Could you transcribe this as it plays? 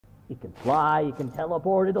It can fly, it can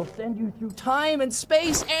teleport, it'll send you through time and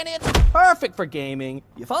space, and it's perfect for gaming.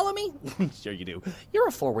 You follow me? Sure you do. You're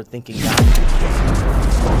a forward-thinking guy.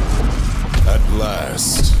 At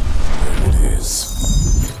last, there it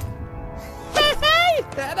is. Hey,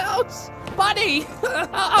 Thanos! Buddy!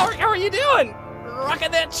 How are you doing?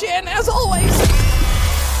 Rocking that chin, as always!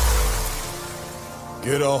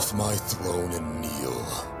 Get off my throne and kneel.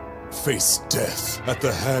 Face death at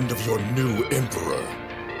the hand of your new emperor.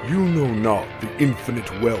 You know not the infinite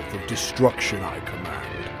wealth of destruction I command.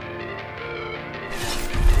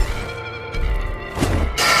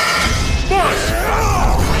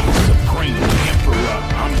 Supreme Emperor,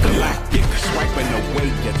 I'm galactic, swiping away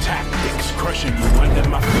your tactics, crushing you under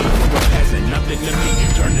my feet. Hasn't nothing to me.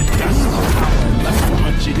 Turn the dust to power, less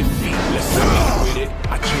 100 feet. Let's start with it.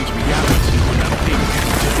 I change reality when I'm thinking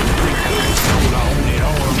to the brink of the soul. I own it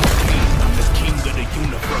all. I'm the king of the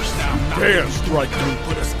universe now. Dare strike me.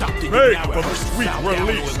 Put a stop to Beg for the sweet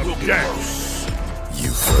release of death. You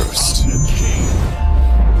first. The king.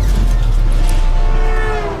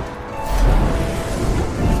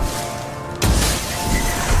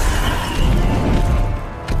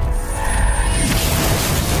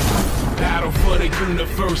 Battle for the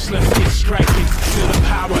universe, let's get striking. Feel the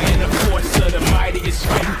power and the force of the mightiest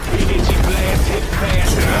fighting. Energy blast, hit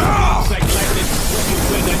fast. It's like lightning. You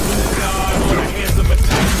win a new god or the hands of a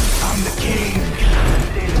titan. I'm the king.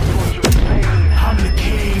 I'm the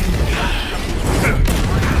king.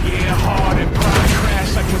 Yeah, hard and pride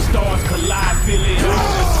crash like when stars collide. Feel it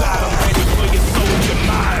all inside. I'm ready for your soul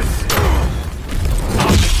demise.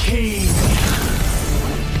 I'm the king.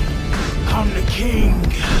 I'm the king.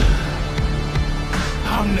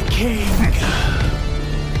 I'm the king.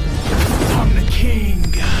 I'm the king.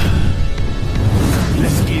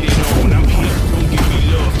 Let's get it on. I'm here. Don't give me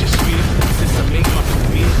love, just feel. Since I make my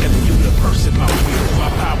commit, every universe in my will. My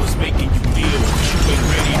power's making you feel. You ain't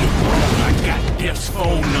ready to roll. I got death's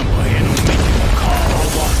phone number and I'm making a call.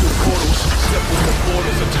 I'll walk through portals, step with the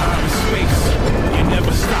borders of time and space. You're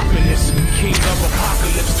never stopping this. King of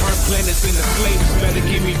apocalypse, turn planets into slaves. Better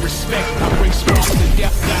give me respect. I bring sparks to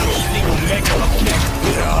death. Battle, legal mega effect.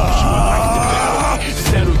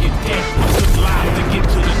 Settle your debt. I took lives to get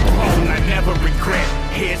to the throne. I never regret.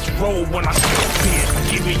 Heads roll when I step in.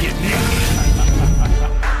 Give me your neck.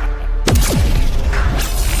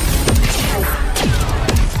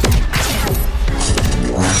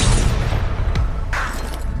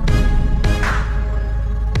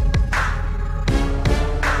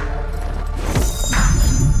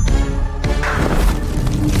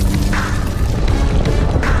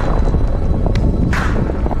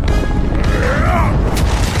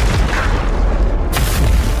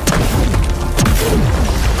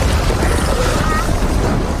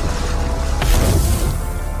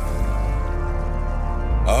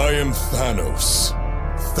 Thanos.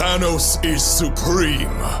 Thanos is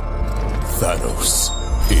supreme. Thanos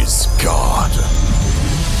is God.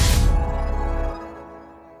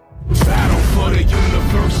 Battle for the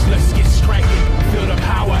universe, let's get striking. Feel the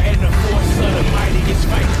power and the force of the mightiest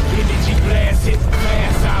fight. Energy blast, hit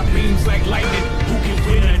fast, eye beams like lightning. Who can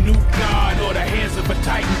win a new god or the hands of a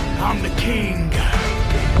titan? I'm the king.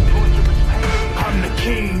 I'm the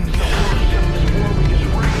king.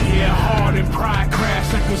 Yeah, hard and pride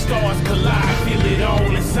crash like when stars collide. Feel it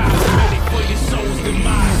all inside, ready for your soul's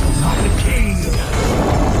demise. I'm the king.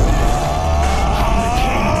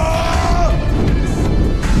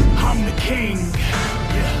 I'm the king.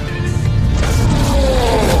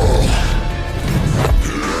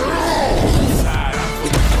 Inside, I'm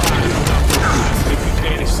full of pride. I'm the rise, make me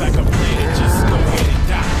vanish like a planet. Just go ahead and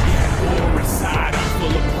die. War inside, I'm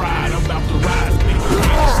full of pride. I'm about to rise, make me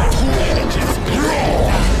vanish like a planet. Just go ahead and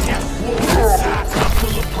die. Inside, I'm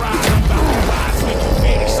full of pride. I'm about to rise, make you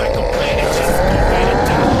vanish like a planet. Just go ahead and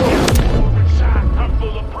die. Inside, I'm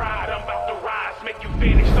full of pride. I'm about to rise, make you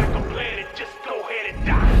vanish like a planet. Just go ahead and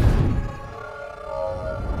die.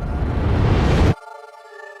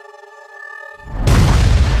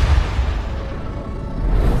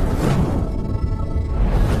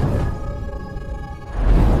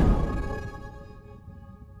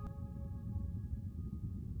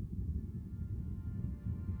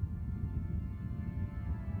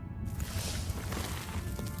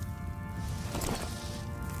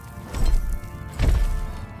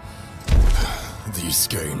 These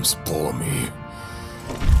games bore me,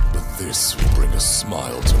 but this will bring a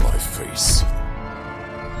smile to my face.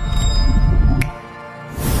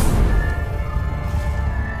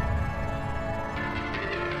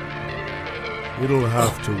 It'll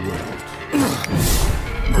have to wait.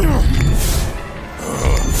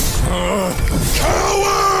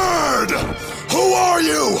 Coward! Who are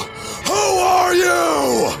you?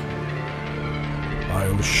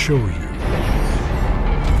 to show you.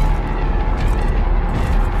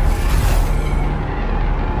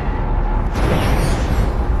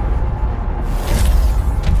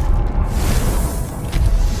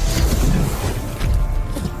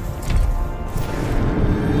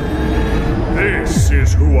 This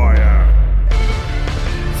is who I am.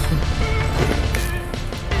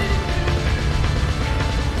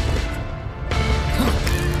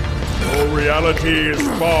 Your reality is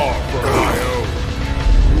far from my own.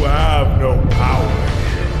 You have no power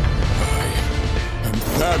here. I am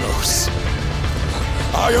Thanos.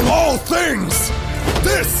 I am all things!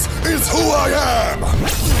 This is who I am!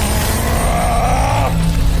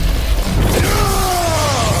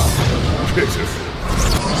 Pitiful.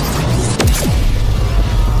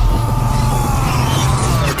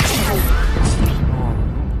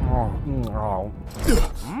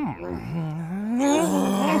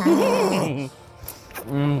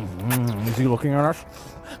 Is he looking at us?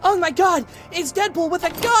 Oh my god, it's Deadpool with a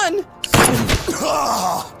gun!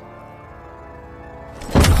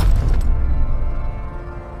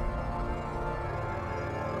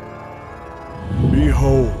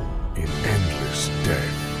 Behold in endless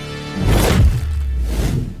death.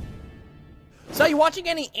 So you watching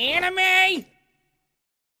any anime?